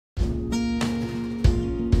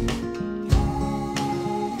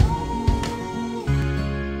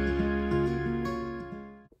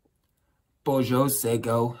Bonjour,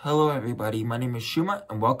 Sego. Hello everybody, my name is Shuma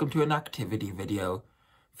and welcome to an activity video.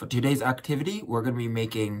 For today's activity, we're going to be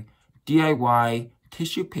making DIY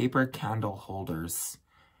tissue paper candle holders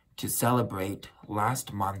to celebrate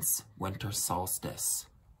last month's winter solstice.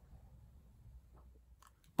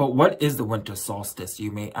 But what is the winter solstice,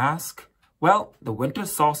 you may ask? Well, the winter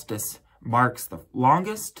solstice marks the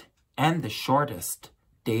longest and the shortest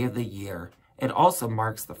day of the year. It also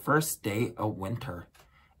marks the first day of winter.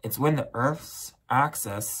 It's when the Earth's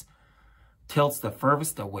axis tilts the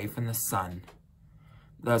furthest away from the sun.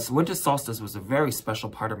 The winter solstice was a very special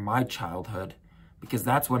part of my childhood because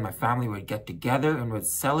that's when my family would get together and would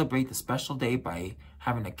celebrate the special day by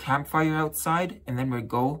having a campfire outside, and then we'd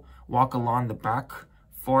go walk along the back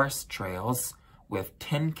forest trails with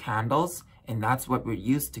tin candles, and that's what we'd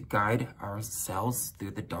use to guide ourselves through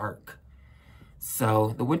the dark.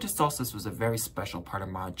 So the winter solstice was a very special part of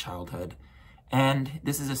my childhood. And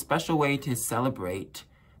this is a special way to celebrate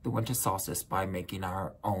the winter solstice by making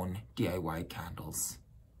our own DIY candles.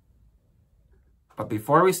 But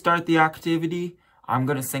before we start the activity, I'm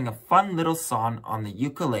going to sing a fun little song on the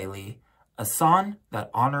ukulele, a song that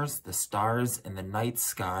honors the stars in the night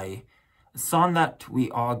sky, a song that we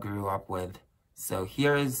all grew up with. So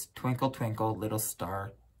here is Twinkle Twinkle Little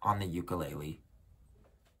Star on the ukulele.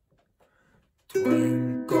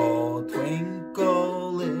 Twinkle,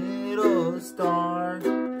 twinkle, little star,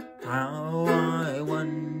 how I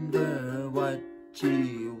wonder what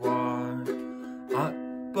you are. Up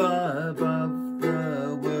above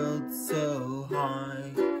the world so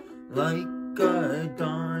high, like a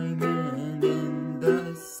diamond in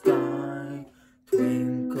the sky.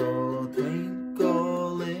 Twinkle,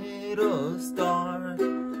 twinkle, little star,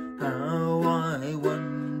 how I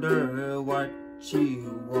wonder what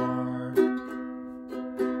you are.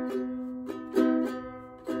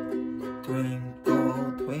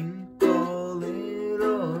 Twinkle, twinkle,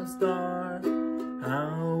 little star,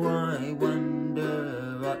 how I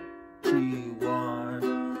wonder what you are.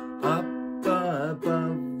 Up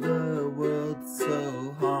above the world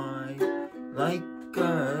so high, like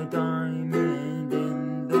a diamond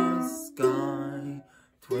in the sky.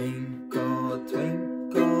 Twinkle,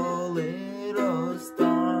 twinkle, little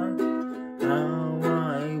star, how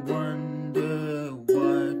I wonder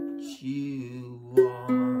what you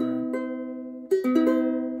are.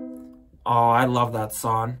 Oh, I love that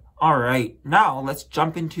song. Alright, now let's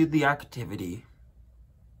jump into the activity.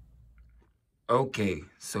 Okay,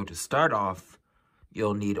 so to start off,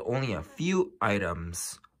 you'll need only a few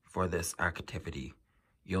items for this activity.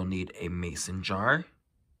 You'll need a mason jar.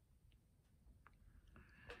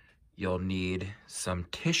 You'll need some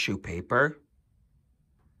tissue paper.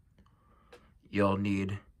 You'll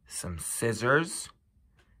need some scissors,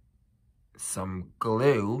 some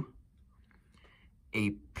glue,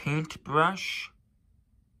 a paintbrush,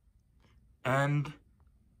 and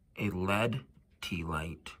a LED tea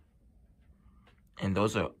light. And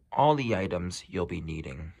those are all the items you'll be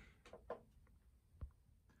needing.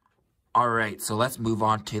 Alright, so let's move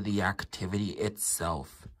on to the activity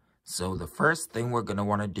itself. So the first thing we're going to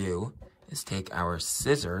want to do is take our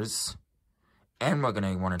scissors, and we're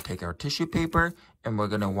going to want to take our tissue paper, and we're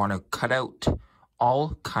going to want to cut out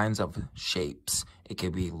all kinds of shapes. It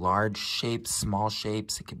could be large shapes, small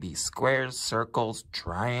shapes. It could be squares, circles,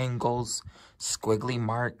 triangles, squiggly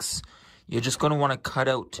marks. You're just going to want to cut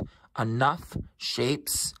out enough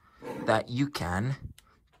shapes that you can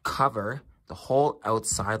cover the whole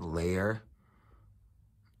outside layer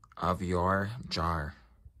of your jar.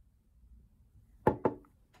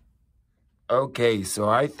 Okay, so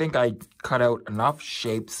I think I cut out enough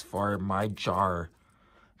shapes for my jar.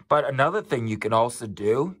 But another thing you can also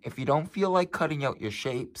do, if you don't feel like cutting out your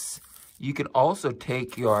shapes, you can also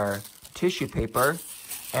take your tissue paper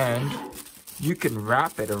and you can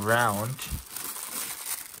wrap it around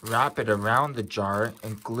the jar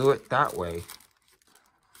and glue it that way.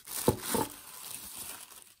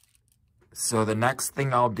 So the next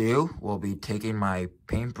thing I'll do will be taking my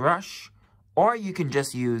paintbrush, or you can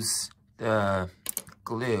just use the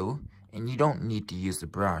glue and you don't need to use the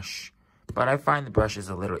brush. But I find the brush is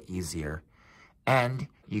a little easier. And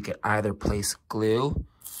you can either place glue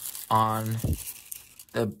on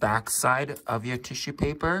the back side of your tissue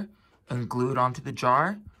paper and glue it onto the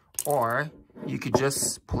jar, or you could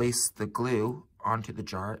just place the glue onto the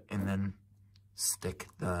jar and then stick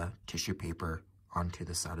the tissue paper onto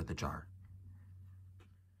the side of the jar.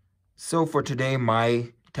 So for today,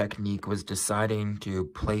 my technique was deciding to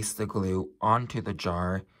place the glue onto the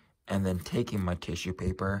jar and then taking my tissue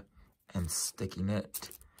paper and sticking it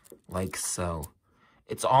like so.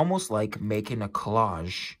 It's almost like making a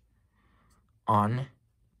collage on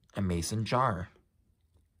a mason jar.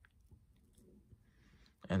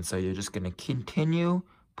 And so you're just going to continue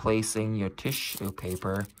placing your tissue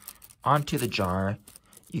paper onto the jar.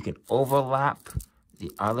 You can overlap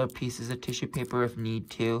the other pieces of tissue paper if need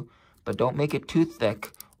to, but don't make it too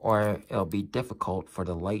thick or it'll be difficult for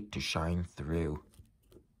the light to shine through.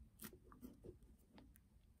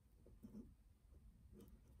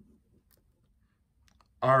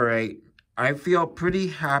 Alright, I feel pretty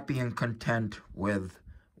happy and content with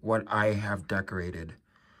what I have decorated.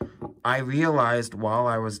 I realized while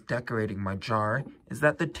I was decorating my jar is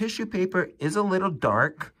that the tissue paper is a little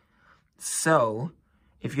dark. So,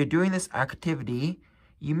 if you're doing this activity,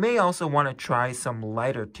 you may also want to try some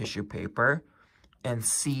lighter tissue paper and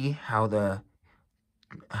see how the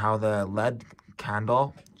LED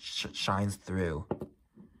candle shines through.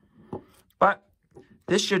 But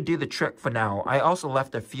this should do the trick for now. I also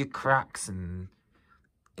left a few cracks in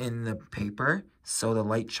the paper so the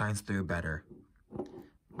light shines through better.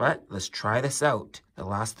 But let's try this out. The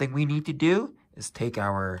last thing we need to do is take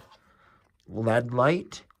our LED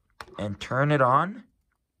light and turn it on.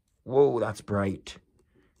 Whoa, that's bright.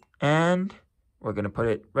 And we're going to put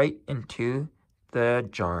it right into the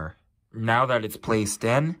jar. Now that it's placed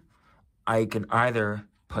in, I can either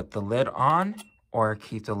put the lid on or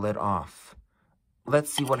keep the lid off.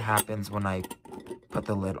 Let's see what happens when I put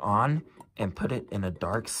the lid on and put it in a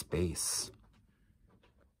dark space.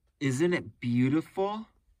 Isn't it beautiful?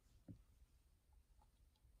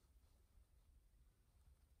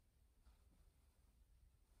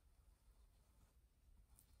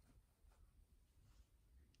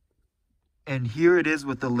 And here it is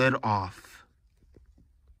with the lid off.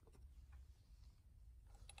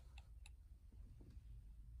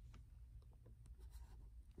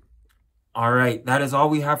 All right, that is all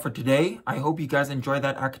we have for today. I hope you guys enjoyed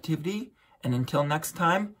that activity. And until next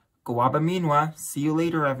time, Kawaba Minwa. See you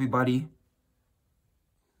later, everybody.